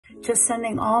just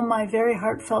sending all my very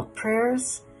heartfelt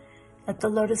prayers at the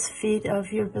lotus feet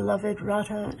of your beloved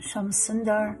Radha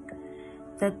Shamsundar,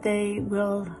 that they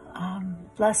will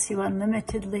bless you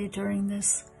unlimitedly during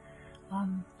this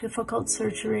difficult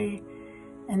surgery,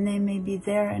 and they may be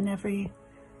there in every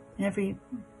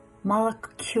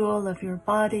molecule of your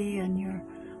body and your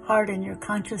heart and your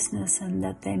consciousness, and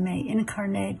that they may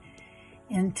incarnate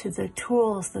into the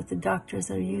tools that the doctors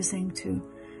are using to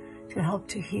help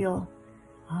to heal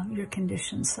your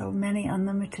condition. So many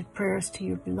unlimited prayers to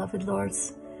your beloved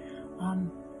lords.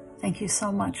 Thank you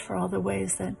so much for all the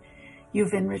ways that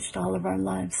you've enriched all of our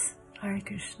lives. Hare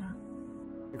Krishna.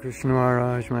 Hare Krishna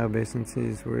Maharaj, my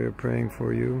obeisances, we're praying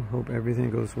for you. Hope everything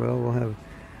goes well. We're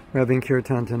having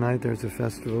kirtan tonight. There's a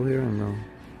festival here, and we'll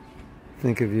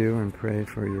think of you and pray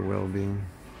for your well-being.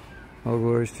 All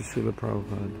glories to Śrīla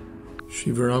Prabhupada.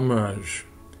 Śivarāma Maharaj,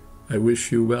 I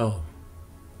wish you well,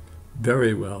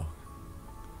 very well.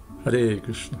 Hare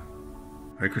Krishna.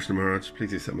 Hare Krishna Maharaj,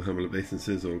 please accept my humble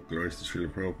obeisances. All glories to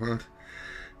Śrīla Prabhupada.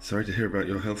 Sorry to hear about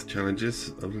your health challenges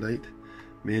of late.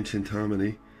 Me and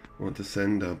Chintamani want to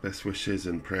send our best wishes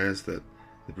and prayers that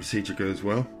the procedure goes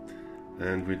well.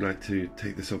 And we'd like to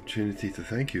take this opportunity to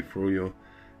thank you for all your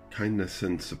kindness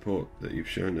and support that you've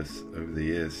shown us over the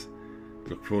years.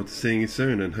 Look forward to seeing you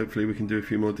soon, and hopefully we can do a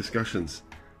few more discussions.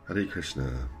 Hare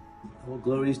Krishna. All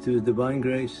glories to His Divine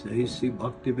Grace, A.C.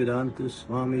 Bhaktivedanta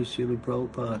Swami Śrīla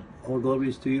Prabhupada. All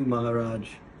glories to you, Maharaj.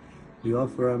 We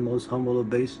offer our most humble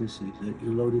obeisances at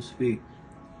your lotus feet.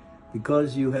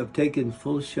 Because you have taken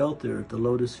full shelter at the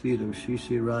lotus feet of Sri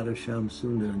Sri Radha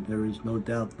Shamsundar, there is no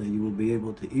doubt that you will be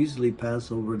able to easily pass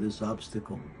over this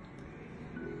obstacle.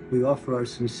 We offer our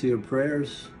sincere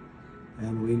prayers,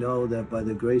 and we know that by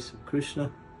the grace of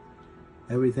Krishna,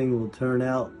 everything will turn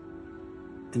out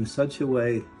in such a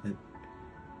way that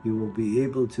you will be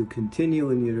able to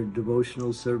continue in your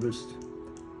devotional service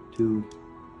to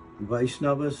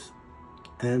Vaishnavas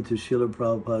and to Śrīla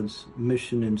Prabhupada's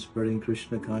mission in spreading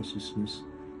Krishna consciousness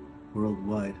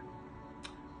worldwide.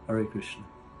 Hare Krishna.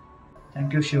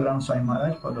 Thank you, Śivarāma Swami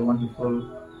Maharaj, for the wonderful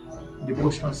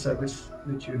devotional service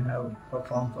which you have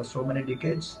performed for so many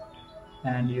decades,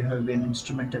 and you have been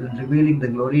instrumental in revealing the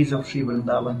glories of Sri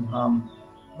Vrindavan Dham,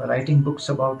 by writing books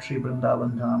about Sri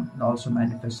Vrindavan Dham, and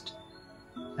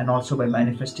also by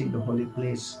manifesting the holy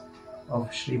place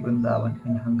of Sri Vrindavan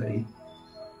in Hungary.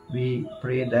 We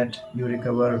pray that you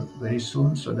recover very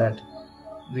soon, so that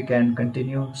we can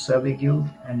continue serving you,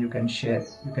 and you can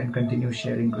continue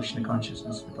sharing Krishna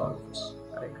consciousness with all of us.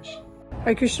 Hare Krishna.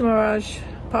 Hare Krishna Maharaj,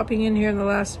 popping in here in the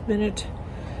last minute,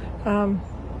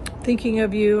 thinking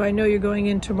of you. I know you're going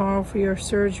in tomorrow for your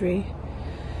surgery,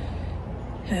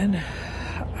 and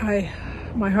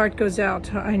my heart goes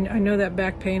out. I know that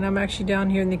back pain. I'm actually down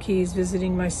here in the Keys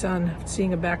visiting my son,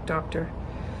 seeing a back doctor.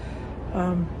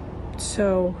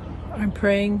 So I'm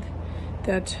praying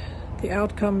that the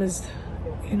outcome is,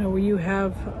 where you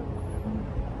have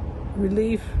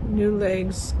relief, new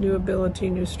legs, new ability,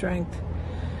 new strength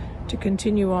to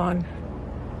continue on.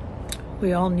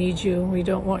 We all need you. We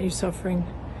don't want you suffering.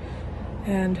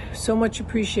 And so much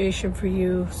appreciation for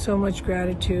you, so much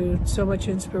gratitude, so much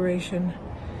inspiration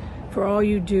for all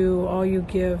you do, all you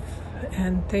give,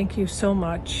 and thank you so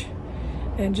much.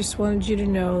 And just wanted you to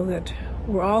know that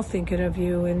we're all thinking of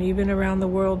you, and even around the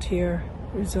world here,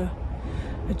 there's a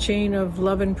chain of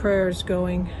love and prayers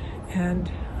going, and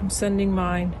I'm sending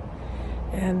mine,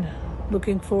 and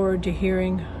looking forward to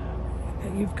hearing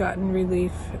that you've gotten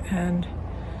relief and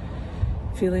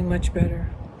feeling much better.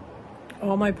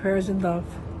 All my prayers and love.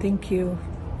 Thank you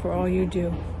for all you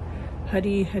do.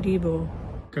 Hari Hari Bol.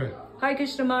 Okay. Hi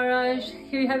Krishna Maharaj,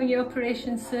 here you're having your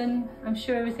operation soon. I'm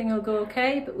sure everything will go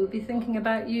okay, but we'll be thinking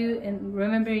about you and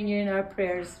remembering you in our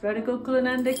prayers. Radha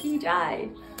Gokulananda ki jai.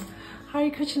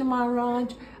 Hare Krishna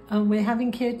Maharaj, we're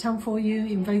having kirtan for you,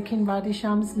 invoking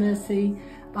Radhesham's mercy.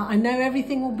 But I know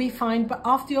everything will be fine, but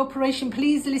after your operation,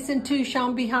 please listen to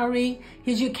Sham Bihari.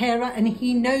 He's your carer and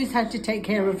he knows how to take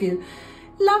care of you.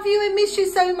 Love you and miss you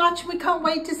so much. We can't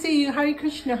wait to see you. Hare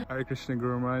Krishna. Hare Krishna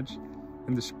Guru Maharaj.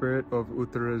 In the spirit of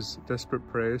Uttara's desperate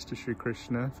prayers to Sri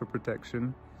Krishna for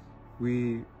protection,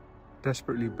 we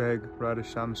desperately beg Radha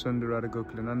Shamsundar, Radha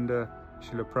Gokulananda,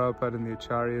 Śrīla Prabhupada and the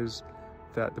Acharyas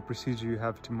that the procedure you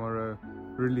have tomorrow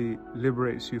really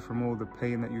liberates you from all the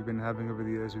pain that you've been having over the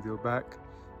years with your back,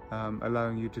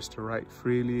 allowing you just to write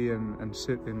freely and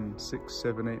sit in 6,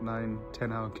 7, 8, 9,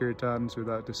 10-hour kirtans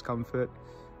without discomfort.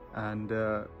 And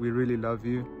we really love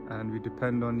you and we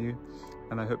depend on you.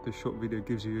 And I hope this short video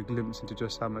gives you a glimpse into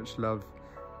just how much love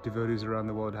devotees around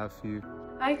the world have for you.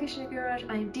 Hare Krishna Guru Maharaj,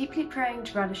 I am deeply praying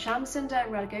to Radha Shyamsundar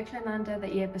and Radha Gokulananda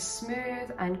that you have a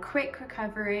smooth and quick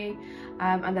recovery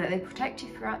and that they protect you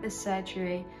throughout this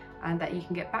surgery and that you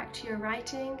can get back to your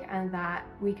writing and that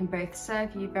we can both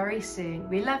serve you very soon.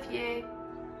 We love you.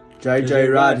 Jai Jai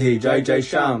Radhe, Jai Jai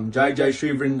Sham, Jai Jai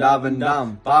Shri Vrindavan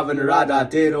Dham, Pavan Radha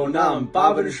Tero Nam,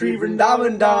 Pavan Shri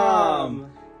Vrindavan Dham.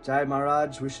 Jai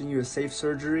Maharaj, wishing you a safe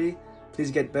surgery. Please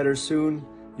get better soon.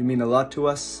 You mean a lot to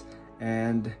us,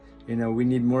 and you know we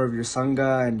need more of your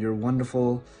sangha and your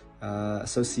wonderful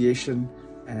association,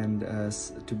 and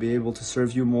to be able to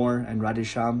serve you more and Radhe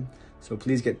Sham. So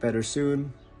please get better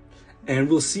soon. And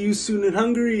we'll see you soon in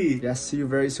Hungary. Yes, see you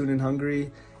very soon in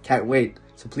Hungary. Can't wait.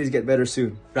 So please get better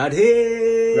soon.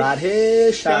 Radhe!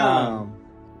 Radhe Sham!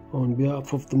 On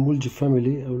behalf of the Mulji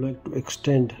family, I would like to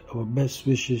extend our best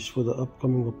wishes for the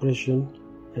upcoming operation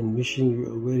and wishing you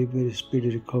a very, very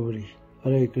speedy recovery.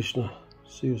 Hare Krishna.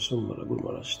 See you soon, Guru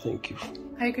Maharaj. Thank you.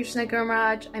 Hare Krishna Guru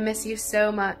Maharaj, I miss you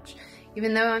so much.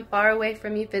 Even though I'm far away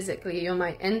from you physically, you're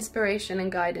my inspiration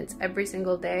and guidance every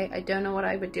single day. I don't know what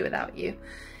I would do without you.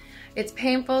 It's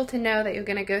painful to know that you're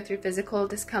going to go through physical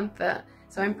discomfort.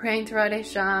 So I'm praying to Radhe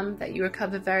Sham that you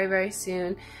recover very, very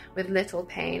soon with little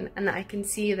pain and that I can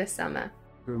see you this summer.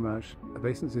 Guru Maharaj,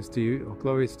 obeisances to you, all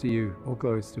glories to you, all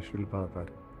glories to Śrīla Prabhupada.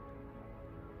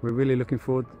 We're really looking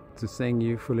forward to seeing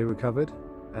you fully recovered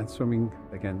and swimming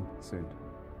again soon.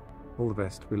 All the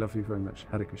best. We love you very much.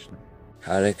 Hare Krishna.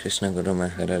 Hare Krishna Guru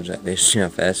Maharaj, I wish you a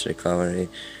fast recovery.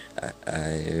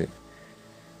 I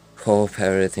hope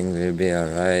everything will be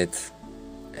alright,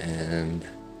 and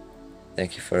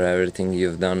thank you for everything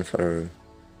you've done for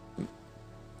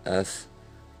us.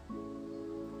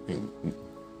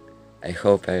 I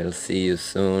hope I will see you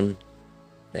soon.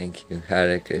 Thank you.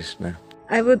 Hare Krishna.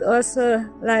 I would also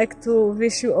like to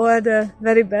wish you all the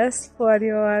very best for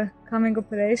your coming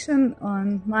operation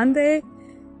on Monday.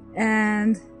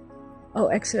 And, oh,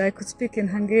 actually I could speak in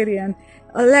Hungarian.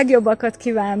 A legjobbakat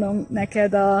kívánom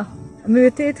neked a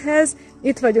műtéthez.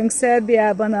 Itt vagyunk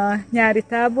Szerbiában a nyári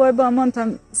táborban.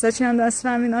 Mondtam Sacsinandana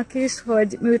Swaminak is,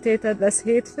 hogy műtéted lesz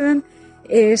hétfőn,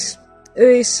 és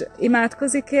ő is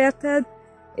imádkozik érted,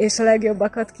 és a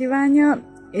legjobbakat kívánja.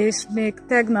 És még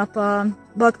tegnap a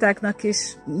baktáknak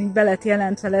is be lett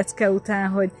jelentve lecke után,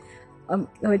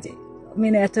 hogy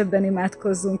minél többen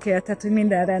imádkozzunk érted, hogy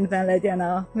minden rendben legyen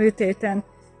a műtéten.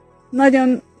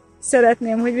 Nagyon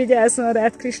szeretném, hogy vigyázzon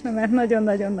rád Krishna, mert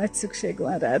nagyon-nagyon nagy szükség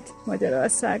van rád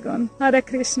Magyarországon. Hare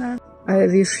Krishna! I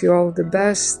wish you all the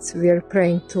best. We are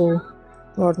praying to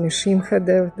Lord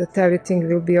Nrsimhadev that everything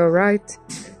will be alright.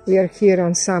 We are here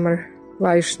on summer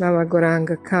Vaishnava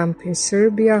Goranga camp in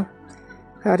Serbia.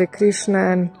 Hare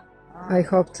Krishna, and I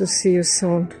hope to see you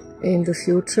soon in the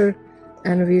future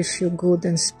and wish you good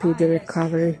and speedy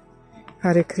recovery.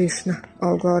 Hare Krishna.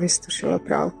 All glories to Śrīla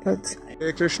Prabhupada.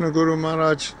 Hare Krishna Guru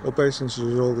Maharaj,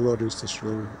 obeisances, all glories to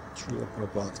Śrīla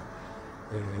Prabhupada.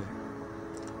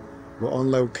 We're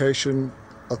on location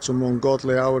at some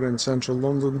ungodly hour in central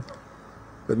London,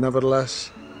 but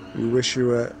nevertheless, we wish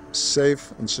you a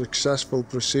safe and successful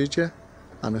procedure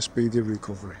and a speedy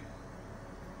recovery.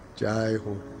 Jai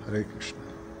Ho, Hare Krishna.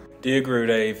 Dear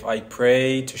Gurudev, I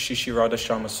pray to Shri Radha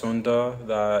Shyamsundar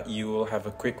that you will have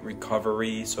a quick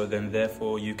recovery, so then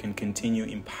therefore you can continue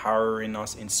empowering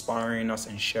us, inspiring us,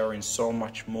 and sharing so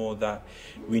much more that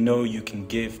we know you can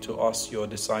give to us, your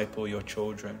disciple, your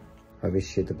children. I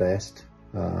wish you the best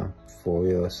for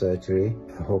your surgery.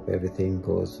 I hope everything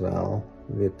goes well.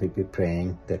 We'll be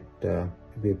praying that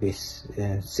we'll be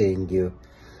seeing you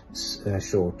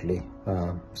shortly,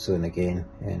 soon again,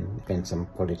 and spend some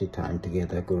quality time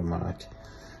together, Guru Maharaj.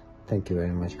 Thank you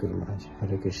very much, Guru Maharaj.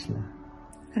 Hare Krishna.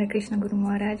 Hare Krishna, Guru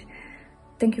Maharaj.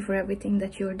 Thank you for everything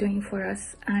that you are doing for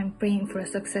us. I'm praying for a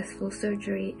successful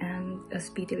surgery and a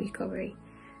speedy recovery.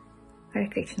 Hare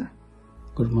Krishna.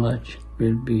 Guru Maharaj,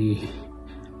 we'll be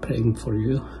praying for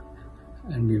you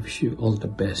and we wish you all the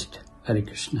best. Hare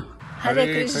Krishna.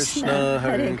 Hare Krishna,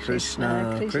 Hare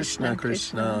Krishna, Krishna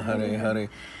Krishna, Hare Hare.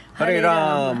 Hare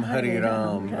Ram,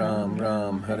 Ram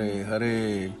Ram, Hare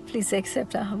Hare. Please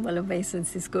accept our humble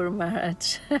obeisances, Guru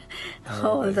Maharaj.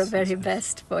 All the very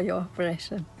best for your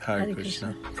operation. Hare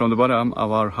Krishna. From the bottom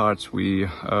of our hearts, we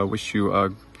wish you a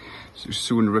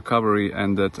soon recovery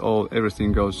and that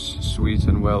everything goes sweet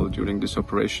and well during this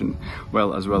operation.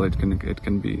 Well, as well it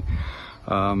can be.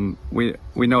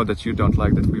 We know that you don't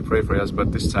like that we pray for us,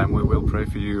 but this time we will pray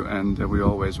for you, and we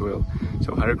always will.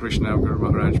 So Hare Krishna, Guru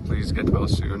Maharaj, please get well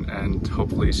soon and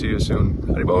hopefully see you soon.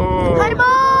 Haribol!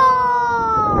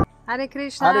 Haribol! Hare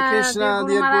Krishna, Hare Krishna,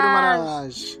 dear Guru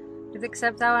Maharaj. Please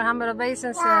accept our humble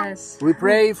obeisances. We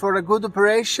pray for a good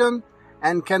operation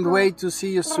and can't wait to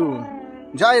see you soon.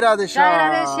 Jai Radhe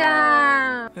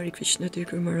Shyam! Hare Krishna, dear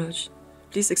Guru Maharaj.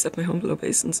 Please accept my humble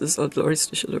obeisances, all glories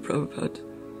to Śrīla Prabhupada.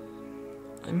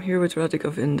 I'm here with Radha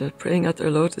Govinda, praying at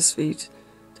their lotus feet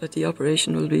that the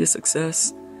operation will be a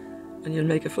success and you'll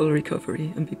make a full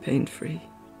recovery and be pain-free.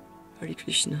 Hare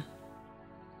Krishna.